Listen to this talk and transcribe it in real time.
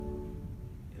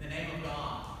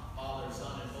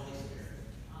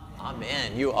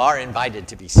Amen. You are invited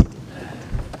to be seated.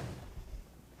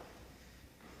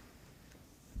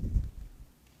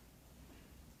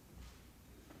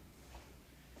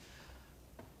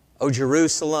 O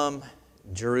Jerusalem,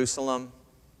 Jerusalem,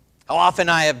 how often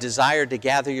I have desired to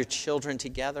gather your children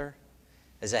together,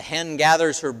 as a hen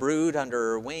gathers her brood under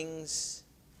her wings,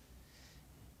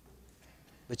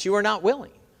 but you are not willing.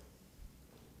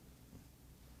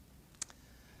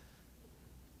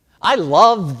 I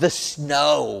love the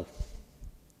snow.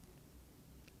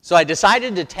 So I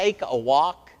decided to take a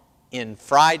walk in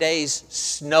Friday's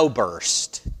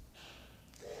snowburst.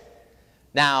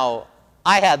 Now,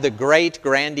 I had the great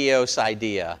grandiose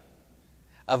idea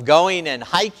of going and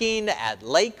hiking at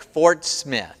Lake Fort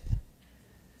Smith.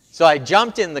 So I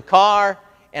jumped in the car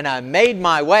and I made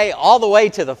my way all the way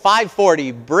to the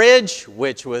 540 bridge,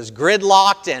 which was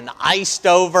gridlocked and iced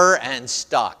over and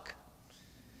stuck.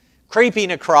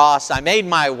 Creeping across, I made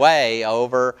my way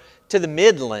over to the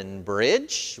Midland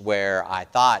Bridge, where I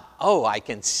thought, I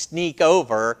can sneak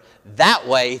over that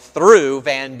way through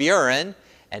Van Buren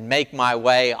and make my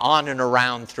way on and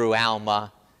around through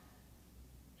Alma.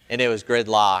 And it was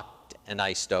gridlocked and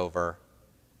iced over.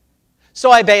 So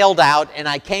I bailed out and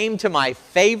I came to my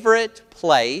favorite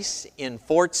place in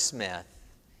Fort Smith.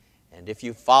 And if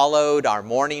you followed our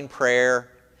morning prayer,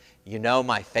 you know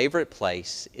my favorite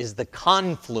place is the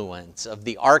confluence of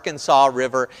the Arkansas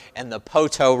River and the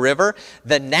Poteau River,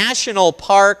 the national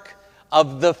park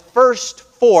of the first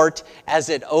fort as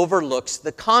it overlooks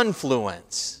the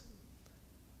confluence.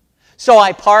 So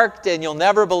I parked, and you'll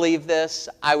never believe this,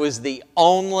 I was the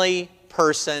only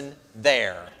person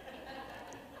there.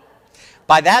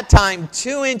 By that time,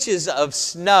 2 inches of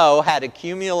snow had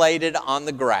accumulated on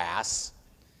the grass.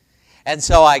 And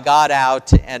so I got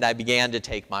out and I began to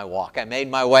take my walk. I made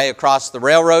my way across the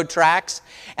railroad tracks.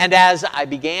 And as I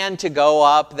began to go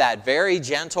up that very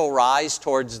gentle rise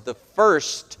towards the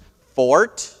first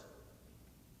fort,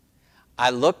 I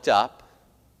looked up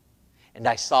and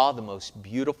I saw the most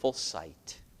beautiful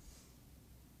sight.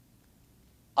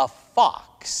 A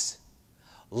fox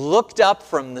looked up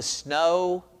from the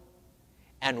snow,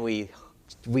 and we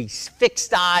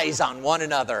fixed eyes on one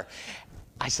another.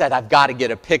 I said, I've got to get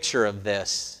a picture of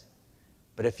this.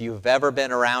 But if you've ever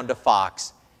been around a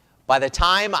fox, by the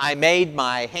time I made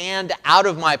my hand out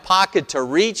of my pocket to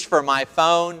reach for my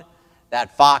phone,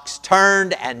 that fox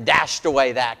turned and dashed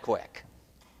away that quick.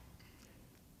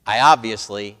 I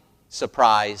obviously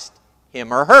surprised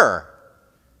him or her.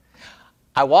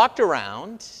 I walked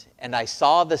around and I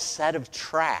saw the set of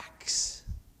tracks.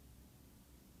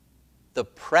 The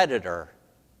predator,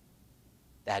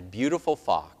 that beautiful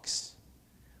fox,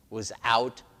 was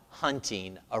out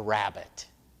hunting a rabbit.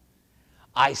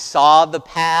 I saw the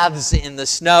paths in the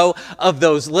snow of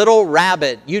those little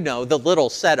rabbit, the little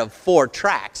set of 4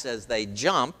 tracks as they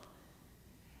jump,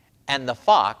 and the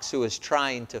fox who was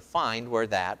trying to find where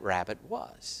that rabbit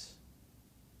was.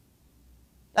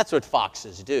 That's what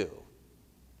foxes do.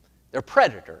 They're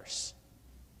predators.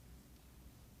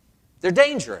 They're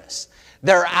dangerous.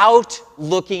 They're out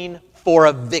looking for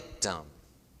a victim.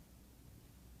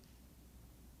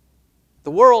 The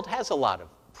world has a lot of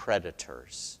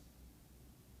predators.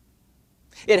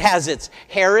 It has its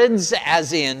Herods,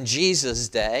 as in Jesus'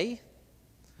 day,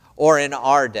 or in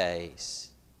our days.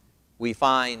 We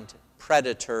find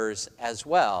predators as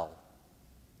well.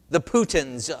 The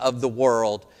Putins of the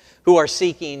world, who are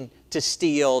seeking to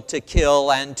steal, to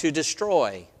kill, and to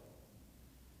destroy.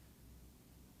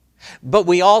 But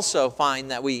we also find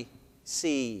that we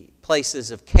see places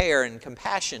of care and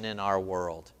compassion in our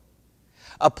world.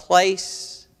 A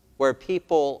place where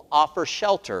people offer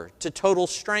shelter to total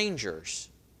strangers.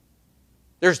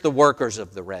 There's the workers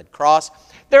of the Red Cross.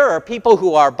 There are people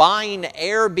who are buying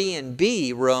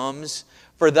Airbnb rooms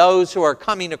for those who are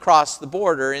coming across the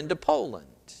border into Poland.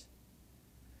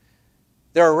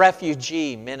 There are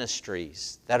refugee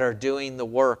ministries that are doing the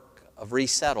work of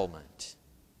resettlement.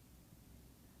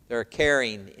 There are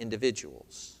caring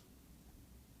individuals.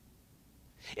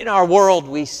 In our world,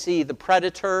 we see the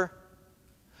predator,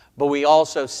 but we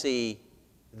also see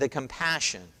the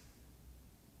compassion.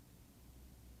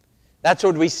 That's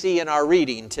what we see in our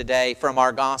reading today from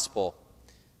our gospel.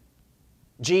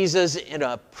 Jesus in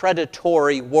a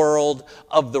predatory world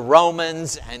of the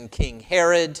Romans and King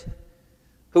Herod,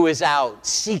 who is out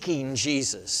seeking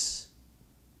Jesus.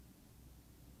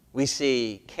 We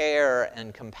see care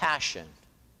and compassion.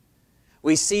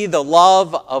 We see the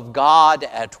love of God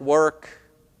at work,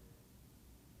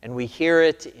 and we hear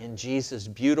it in Jesus'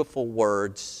 beautiful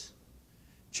words,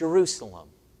 Jerusalem,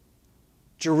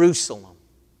 Jerusalem,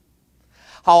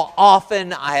 how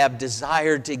often I have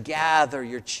desired to gather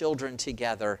your children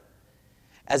together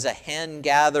as a hen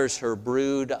gathers her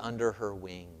brood under her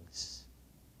wings.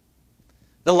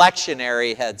 The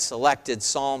lectionary had selected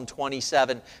Psalm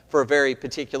 27 for a very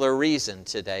particular reason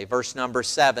today. Verse number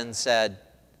 7 said,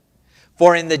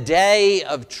 "For in the day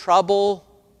of trouble,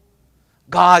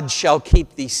 God shall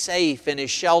keep thee safe in his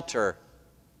shelter.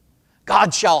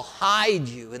 God shall hide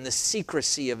you in the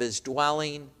secrecy of his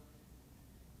dwelling,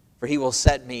 for he will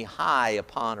set me high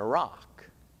upon a rock."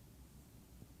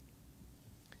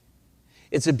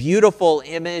 It's a beautiful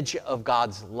image of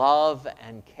God's love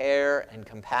and care and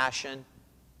compassion.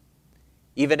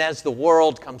 Even as the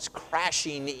world comes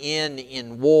crashing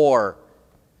in war,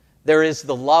 there is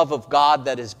the love of God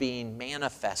that is being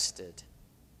manifested.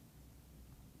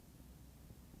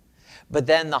 But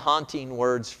then the haunting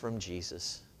words from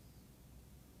Jesus.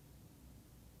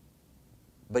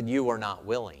 But you are not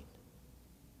willing.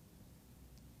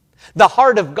 The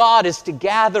heart of God is to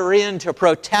gather in, to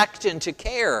protect, and to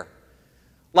care.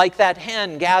 Like that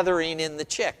hen gathering in the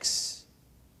chicks.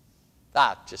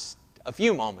 Just a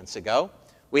few moments ago,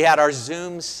 we had our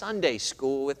Zoom Sunday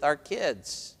school with our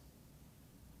kids.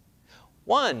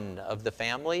 One of the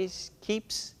families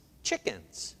keeps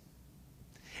chickens.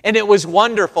 And it was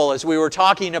wonderful as we were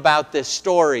talking about this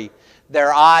story.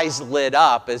 Their eyes lit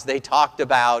up as they talked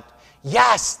about,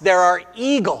 yes, there are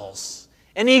eagles.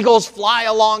 And eagles fly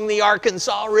along the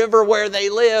Arkansas River where they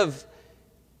live.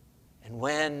 And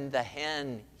when the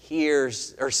hen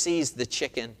hears or sees the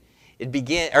chicken, when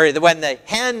the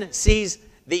hen sees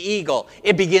the eagle,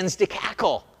 it begins to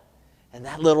cackle. And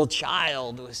that little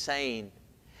child was saying,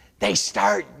 they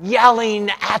start yelling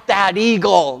at that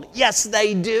eagle. Yes,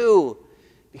 they do,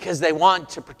 because they want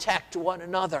to protect one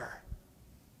another.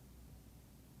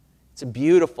 It's a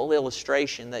beautiful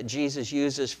illustration that Jesus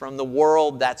uses from the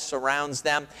world that surrounds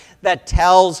them, that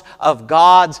tells of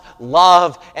God's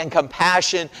love and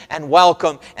compassion and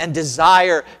welcome and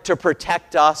desire to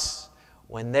protect us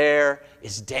when there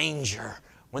is danger,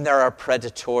 when there are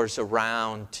predators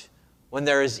around, when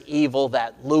there is evil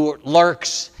that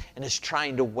lurks and is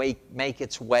trying to make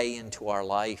its way into our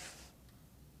life.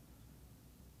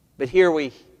 But here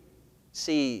we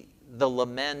see the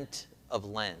lament of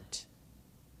Lent.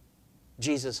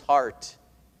 Jesus' heart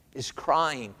is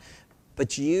crying,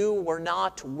 but you were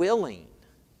not willing.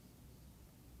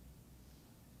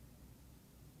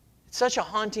 It's such a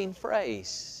haunting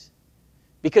phrase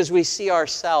because we see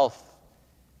ourselves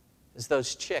as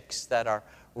those chicks that are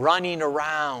running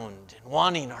around and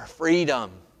wanting our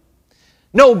freedom.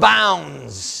 No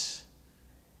bounds,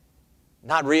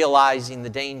 not realizing the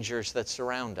dangers that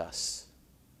surround us.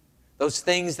 Those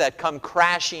things that come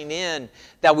crashing in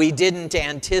that we didn't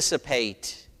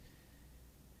anticipate.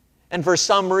 And for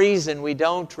some reason, we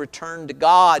don't return to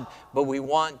God, but we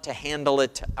want to handle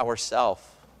it ourselves.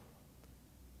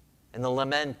 And the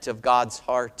lament of God's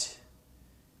heart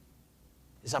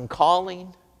is, I'm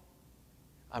calling,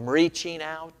 I'm reaching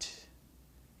out,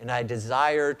 and I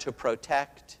desire to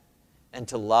protect and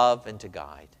to love and to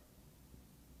guide.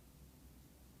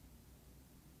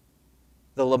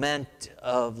 The lament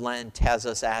of Lent has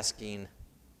us asking,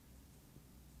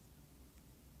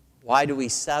 why do we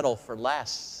settle for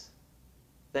less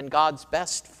than God's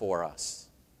best for us?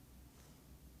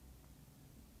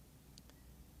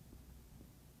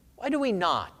 Why do we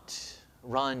not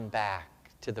run back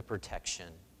to the protection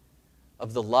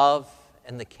of the love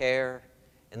and the care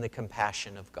and the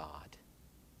compassion of God?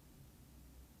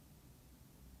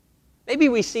 Maybe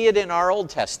we see it in our Old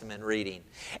Testament reading.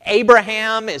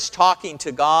 Abraham is talking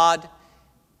to God,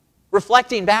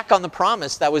 reflecting back on the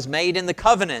promise that was made in the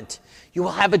covenant. You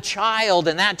will have a child,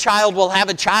 and that child will have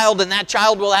a child, and that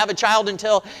child will have a child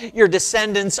until your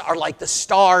descendants are like the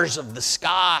stars of the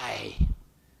sky.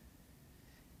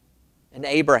 And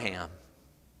Abraham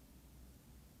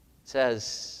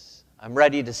says, I'm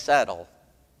ready to settle.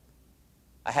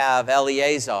 I have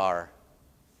Eleazar,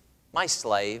 my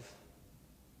slave.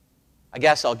 I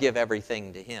guess I'll give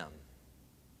everything to him.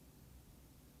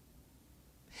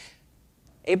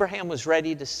 Abraham was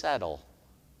ready to settle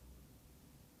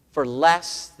for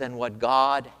less than what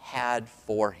God had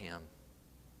for him.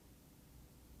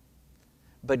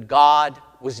 But God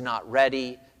was not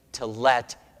ready to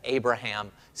let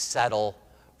Abraham settle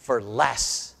for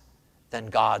less than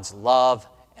God's love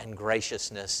and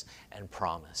graciousness and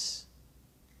promise.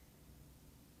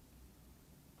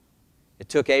 It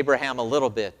took Abraham a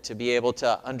little bit to be able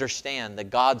to understand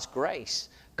that God's grace,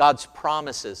 God's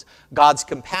promises, God's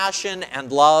compassion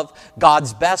and love,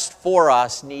 God's best for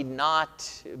us need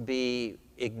not be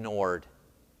ignored.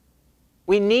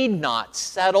 We need not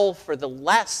settle for the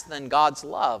less than God's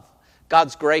love,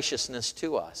 God's graciousness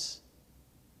to us.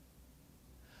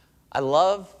 I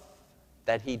love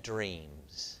that he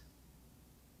dreams.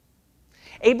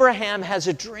 Abraham has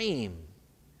a dream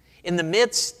in the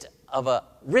midst of a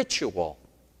ritual.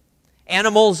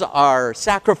 Animals are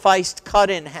sacrificed, cut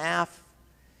in half.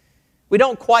 We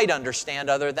don't quite understand,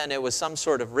 other than it was some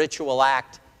sort of ritual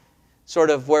act, sort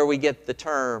of where we get the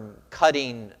term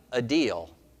cutting a deal.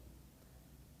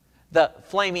 The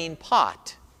flaming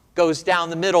pot goes down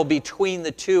the middle between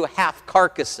the two half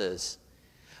carcasses.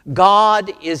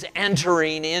 God is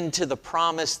entering into the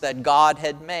promise that God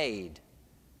had made.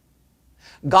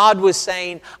 God was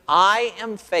saying, I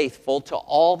am faithful to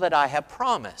all that I have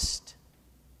promised.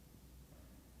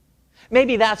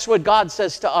 Maybe that's what God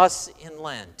says to us in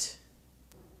Lent.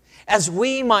 As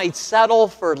we might settle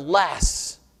for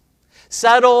less,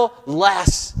 settle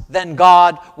less than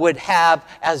God would have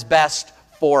as best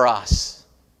for us.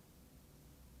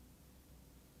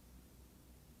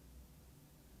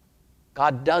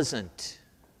 God doesn't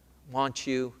want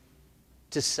you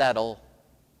to settle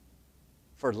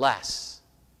for less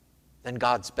than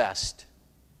God's best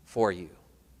for you.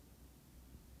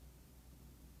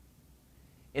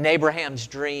 In Abraham's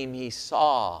dream, he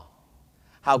saw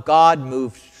how God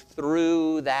moved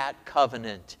through that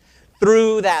covenant,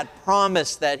 through that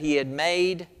promise that he had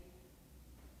made,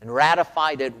 and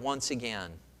ratified it once again.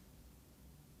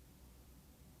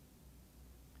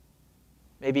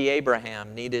 Maybe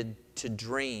Abraham needed to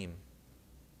dream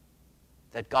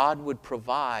that God would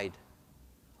provide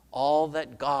all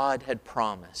that God had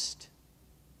promised.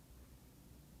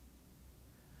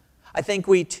 I think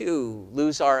we too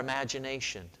lose our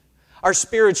imagination, our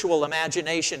spiritual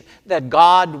imagination, that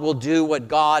God will do what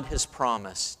God has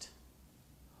promised.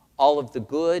 All of the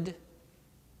good,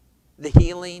 the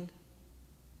healing,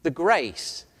 the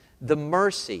grace, the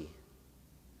mercy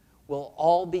will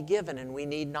all be given, and we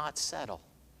need not settle.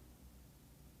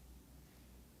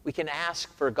 We can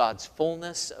ask for God's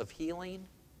fullness of healing,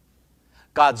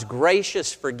 God's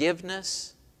gracious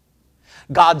forgiveness,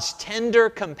 God's tender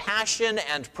compassion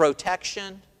and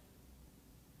protection,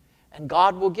 and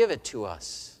God will give it to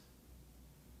us.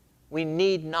 We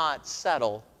need not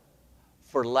settle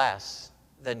for less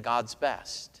than God's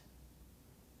best.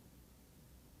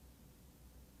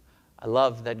 I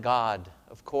love that God,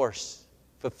 of course,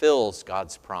 fulfills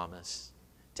God's promise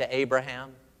to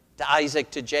Abraham, to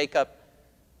Isaac, to Jacob.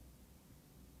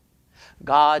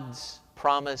 God's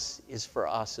promise is for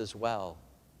us as well.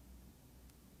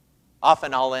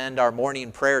 Often I'll end our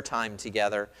morning prayer time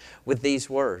together with these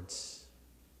words: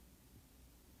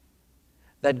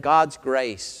 that God's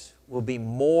grace will be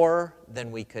more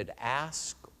than we could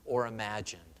ask or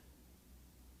imagine.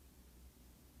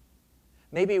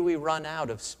 Maybe we run out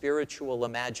of spiritual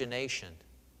imagination.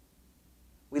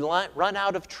 We run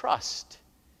out of trust.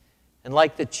 And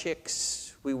like the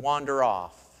chicks, we wander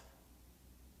off.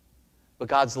 But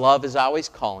God's love is always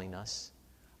calling us,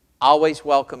 always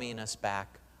welcoming us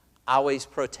back, always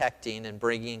protecting and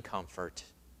bringing comfort.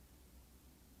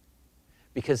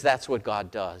 Because that's what God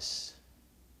does.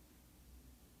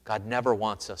 God never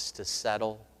wants us to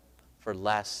settle for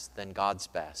less than God's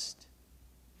best,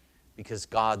 because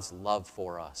God's love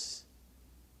for us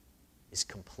is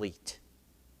complete.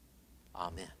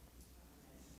 Amen.